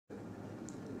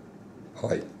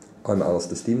Hi, I'm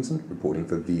Alistair Stevenson, reporting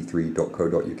for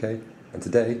v3.co.uk, and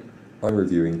today I'm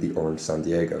reviewing the Orange San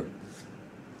Diego.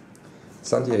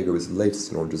 San Diego is the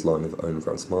latest in Orange's line of own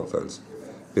brand smartphones,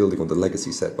 building on the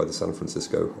legacy set by the San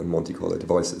Francisco and Monte Carlo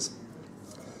devices.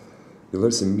 You'll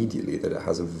notice immediately that it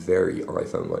has a very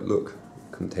iPhone-like look,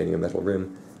 containing a metal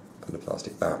rim and a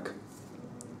plastic back.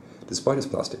 Despite its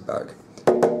plastic back,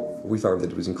 we found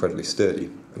that it was incredibly sturdy,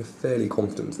 and are fairly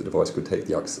confident the device could take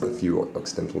a few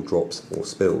accidental drops or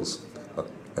spills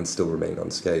and still remain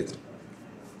unscathed.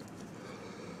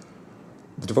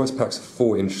 The device packs a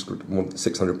 4-inch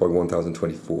 600 by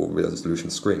 1024 resolution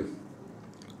screen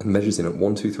and measures in at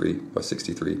 123 by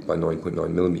 63 by 9.9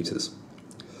 millimeters.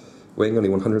 Weighing only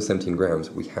 117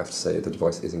 grams, we have to say the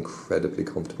device is incredibly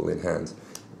comfortable in hand,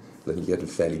 letting you get a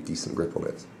fairly decent grip on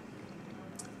it.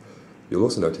 You'll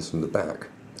also notice from the back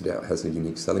that it has a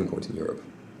unique selling point in Europe,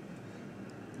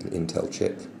 an Intel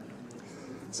chip.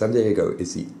 San Diego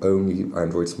is the only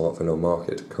Android smartphone on the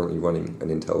market currently running an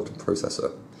Intel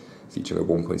processor, featuring a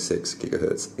 1.6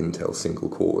 GHz Intel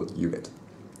single-core unit.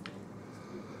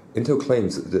 Intel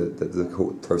claims that the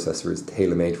processor is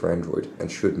tailor-made for Android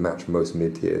and should match most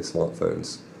mid-tier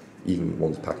smartphones, even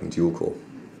ones packing dual-core.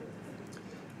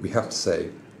 We have to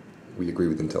say, we agree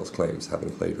with Intel's claims,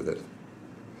 having played with it.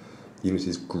 The unit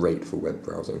is great for web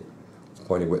browsing,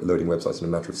 loading websites in a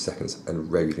matter of seconds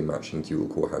and regularly matching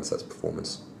dual-core handsets'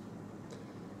 performance.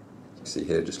 You see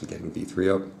here, just getting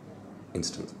V3 up,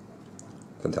 instant.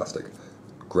 Fantastic.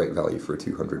 Great value for a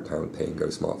 £200 pay-and-go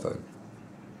smartphone.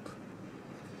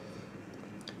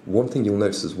 One thing you'll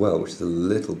notice as well, which is a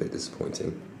little bit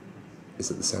disappointing, is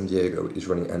that the San Diego is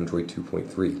running Android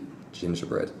 2.3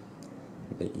 Gingerbread,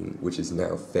 which is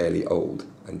now fairly old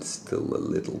and still a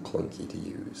little clunky to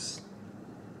use.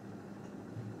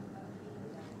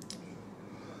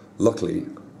 Luckily,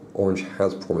 Orange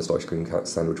has promised ice cream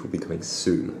sandwich will be coming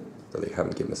soon, though they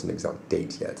haven't given us an exact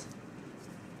date yet.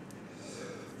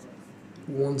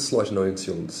 One slight annoyance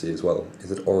you'll see as well is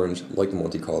that Orange, like the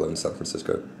Monte Carlo and San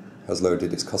Francisco, has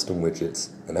loaded its custom widgets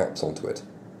and apps onto it,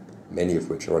 many of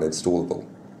which are uninstallable.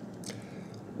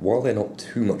 While they're not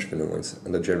too much of an annoyance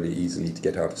and are generally easy to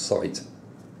get out of sight,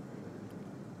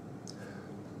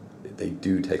 they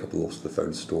do take up a lot of the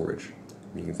phone's storage,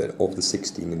 meaning that of the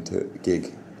 16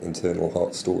 gig internal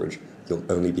hard storage, you'll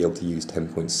only be able to use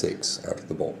 10.6 out of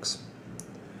the box.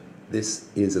 This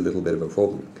is a little bit of a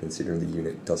problem, considering the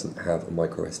unit doesn't have a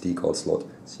micro SD card slot,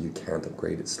 so you can't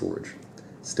upgrade its storage.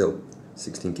 Still,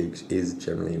 16 gigs is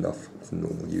generally enough for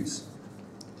normal use.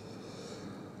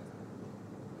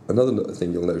 Another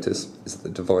thing you'll notice is that the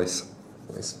device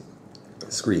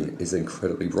screen is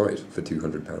incredibly bright for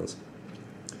 £200.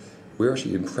 We're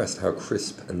actually impressed how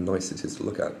crisp and nice it is to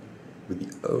look at, with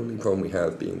the only problem we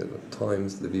have being that at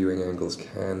times the viewing angles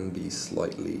can be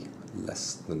slightly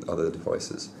less than other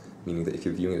devices, meaning that if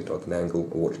you're viewing it at an angle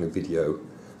or watching a video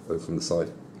over from the side,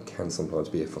 it can sometimes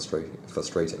be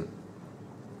frustrating.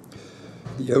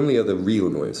 The only other real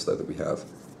annoyance though that we have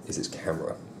is its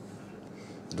camera.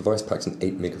 The device packs an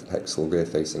 8 megapixel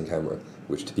rear-facing camera,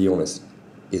 which, to be honest,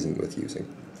 isn't worth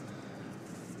using.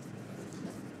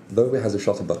 Though it has a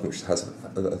shutter button which has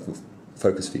a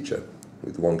focus feature,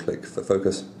 with 1 click for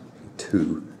focus,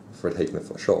 2 for taking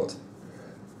a shot,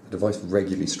 the device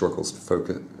regularly struggles to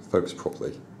focus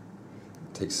properly.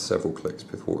 It takes several clicks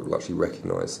before it will actually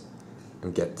recognise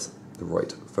and get the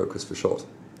right focus for shot.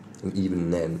 And even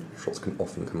then, shots can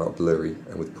often come out blurry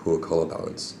and with poor colour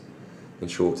balance. In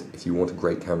short, if you want a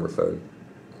great camera phone,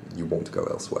 you want to go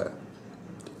elsewhere.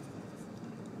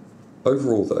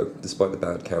 Overall though, despite the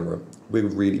bad camera, we're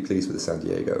really pleased with the San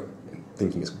Diego,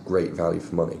 thinking it's great value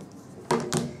for money.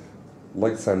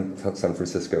 Like San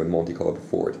Francisco and Monte Carlo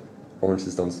before it, Orange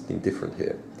has done something different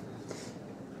here,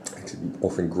 actually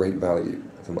offering great value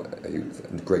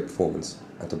and great performance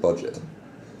at a budget.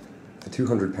 For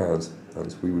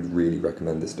 £200, we would really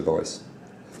recommend this device.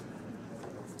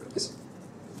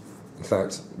 In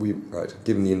fact,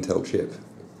 given the Intel chip,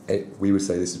 we would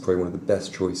say this is probably one of the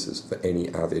best choices for any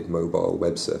avid mobile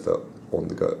web surfer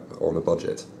on a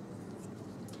budget.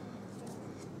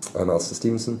 I'm Alistair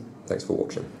Stevenson, thanks for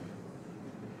watching.